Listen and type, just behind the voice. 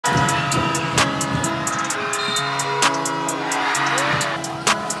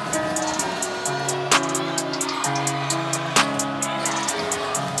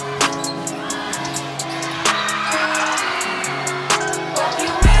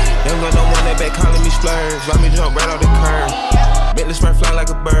Young gun, no one that back calling me splurge. Ride me jump right off the curb. Bentley spray fly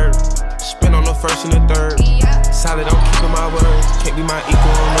like a bird. Spin on the first and the third. Solid, I'm keeping my word. Can't be my equal,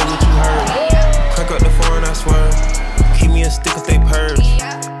 don't know what you heard. Crank up the foreign, I swear. Keep me a stick if they purge.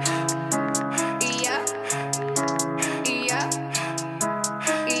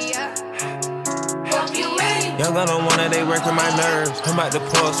 Young gun on one that they working my nerves. I'm about to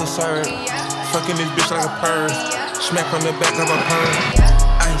pause and serve. Fucking this bitch like a perv. Smack on the back of a perm.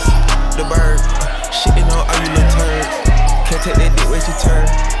 Ice, the bird. Shitting on all you little turds. Can't take that dick, wait your turn.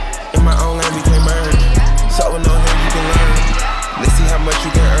 In my own lane we can't merge. So with no hand you can learn. Let's see how much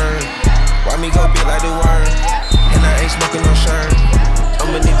you can earn. Why me go big like the worm? And I ain't smoking no shirt.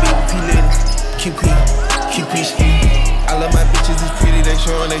 I'm in the beat with P-Litty. QP ski. I love my bitches, it's pretty. They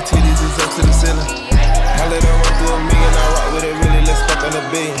showing they titties, it's up to the ceiling. I let her run through a million, I rock with it really, let's fuck on a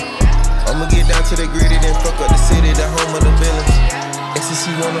billion. I'ma get down to the gritty, then fuck up the city, the home of the villains. Ecstasy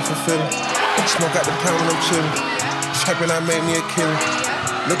wanna fulfill it. Smoke out the pound when I'm chillin'. Trappin', I made me a killer.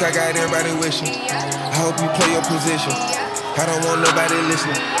 Look, I got everybody wishing. I hope you play your position. I don't want nobody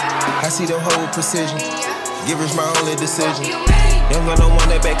listening. I see them hold with precision. Givers my only decision. Young gun, no one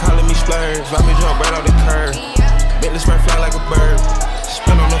that back calling me splurge. Ride me jump right off the curb. Bentley spray fly like a bird.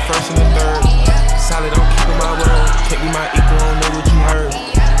 Spin on the first and the third. Solid, I'm keeping my word. Can't be my equal, don't know what you heard.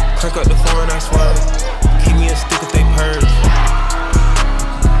 Crank up the foreign, I swear. Keep me a stick if they purge.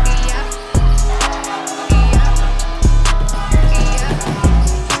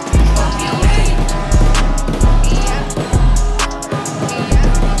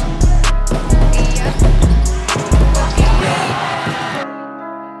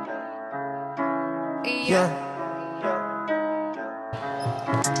 Yeah.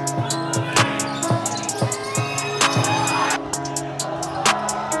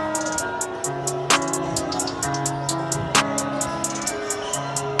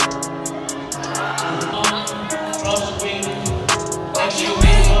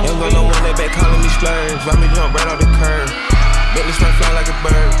 Young gun, no one that back calling me splurge. Ride me jump right off the curb. Bentley spray fly like a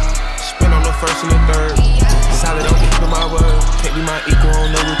bird. Spin on the first and the third. Solid, I'm keeping my word. Can't be my equal,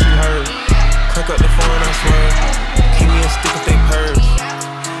 don't know what you heard. Crank up the foreign, I swear. Keep me a stick if they purge.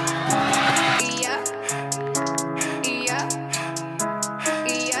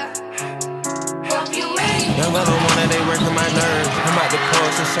 Young gun, no one that they working my nerves. I'm about to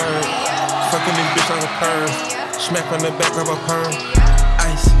pause and serve. Fucking this bitch like a perv. Smack on the back of a perm.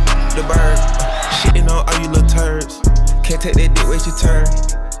 Ice, the bird. Shitting on all you little turds. Can't take that dick, wait your turn.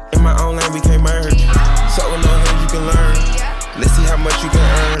 In my own lane we can't merge. So with no hand you can learn. Let's see how much you can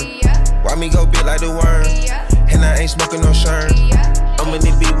earn. Why me go big like the worm? And I ain't smoking no shirt. I'm in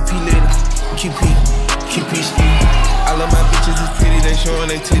the beat with P-Litty. QP ski. I love my bitches, it's pretty. They showing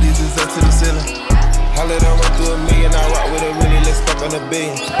they titties, it's up to the ceiling. I let her run through a million, I rock with her really, let's fuck on a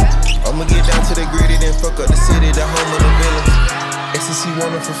billion. I'ma get down to the gritty, then fuck up the city, the home of the villains. Ecstasy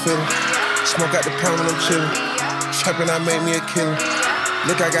wanna fulfill it. Smoke out the pound when I'm chillin'. Trappin', I made me a killer.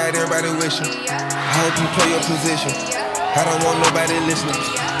 Look, I got everybody wishing. I hope you play your position. I don't want nobody listening.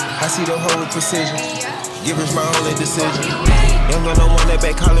 I see them hold with precision. Givers my only decision. Young gun, no one that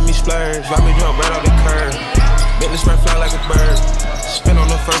back calling me splurge. Ride me jump right off the curb. Bentley spray fly like a bird. Spin on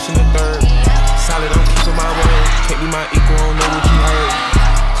the first and the third. Solid, I'm keeping my word. Can't be my equal, don't know what you heard.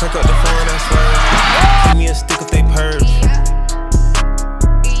 Crank up the foreign, I swear. Keep me a stick if they purge.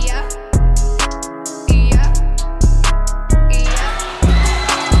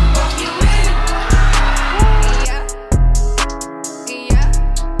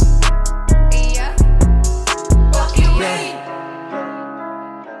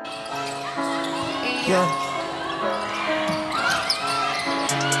 Yeah.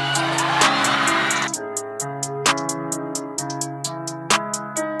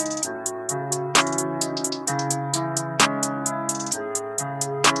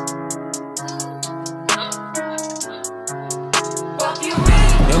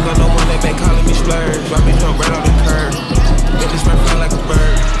 Young gun, no one that back calling me splurge. Ride me jump right off the curb. Bentley spray fly like a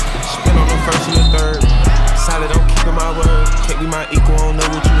bird. Spin on the first and the third. Solid, I'm keeping my word. Can't be my equal, don't know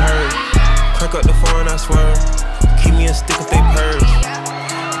what you heard. Crank up the foreign, I swear. Keep me a stick if they purge.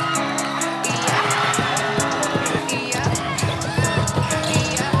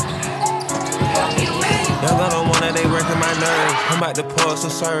 Young gun, no one that they working my nerves. I'm about to pause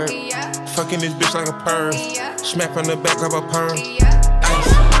and serve. Fucking this bitch like a perv. Smack on the back of a perm.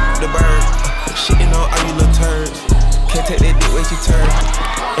 Ice, the bird. Shitting on all you little turds. Can't take that dick, wait your turn.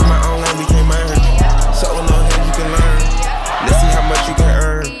 In my own lane we can't merge. So with no hand you can learn. Let's see how much you can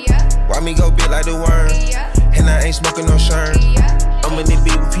earn. Why me go big like the worm? And I ain't smoking no shirt. I'm in the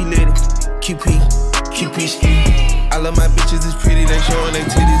beat with P-Litty. QP ski. I love my bitches, it's pretty. They showing they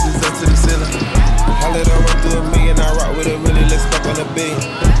titties, it's up to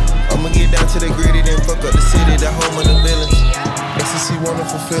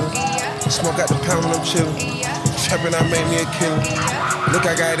chillin'. Trappin', I made me a killer. Look,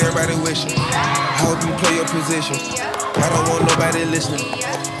 I got everybody wishing. I hope you play your position. I don't want nobody listening.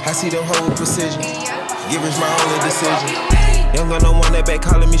 I see the whole precision. Givers my only decision. Young gun no one that back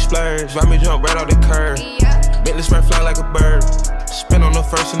calling me splurge. Ride me jump right off the curb. Bentley spread fly like a bird. Spin on the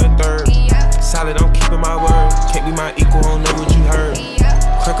first and the third. Solid, I'm keeping my word. Can't be my equal, don't know what you heard.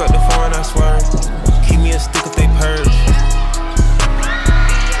 Crack up the foreign, I swear. Keep me a stick of